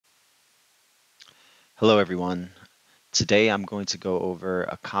Hello everyone. Today I'm going to go over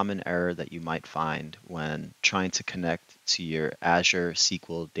a common error that you might find when trying to connect to your Azure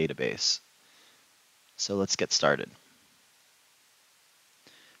SQL database. So let's get started.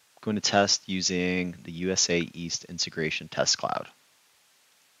 I'm going to test using the USA East Integration Test Cloud.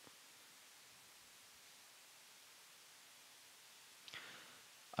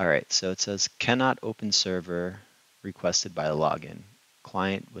 All right, so it says cannot open server requested by a login.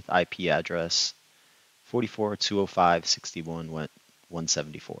 Client with IP address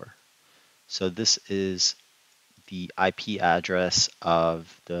 44.205.61.174. So this is the IP address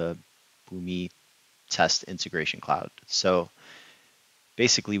of the Boomi Test Integration Cloud. So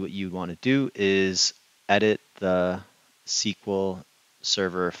basically what you want to do is edit the SQL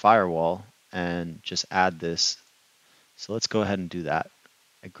Server firewall and just add this. So let's go ahead and do that.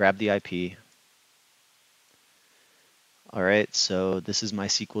 I grab the IP. All right, so this is my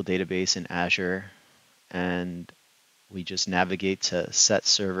SQL database in Azure, and we just navigate to Set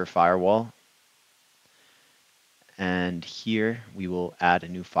Server Firewall. And here we will add a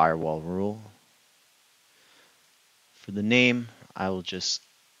new firewall rule. For the name, I will just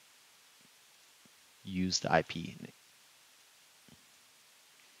use the IP.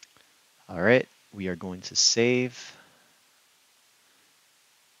 All right, we are going to save.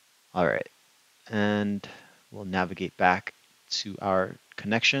 All right, and we'll navigate back to our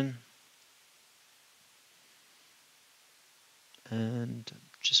connection and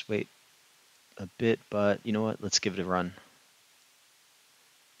just wait a bit, but you know what, let's give it a run.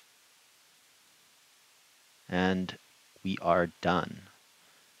 And we are done.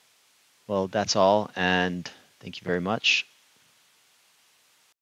 Well, that's all, and thank you very much.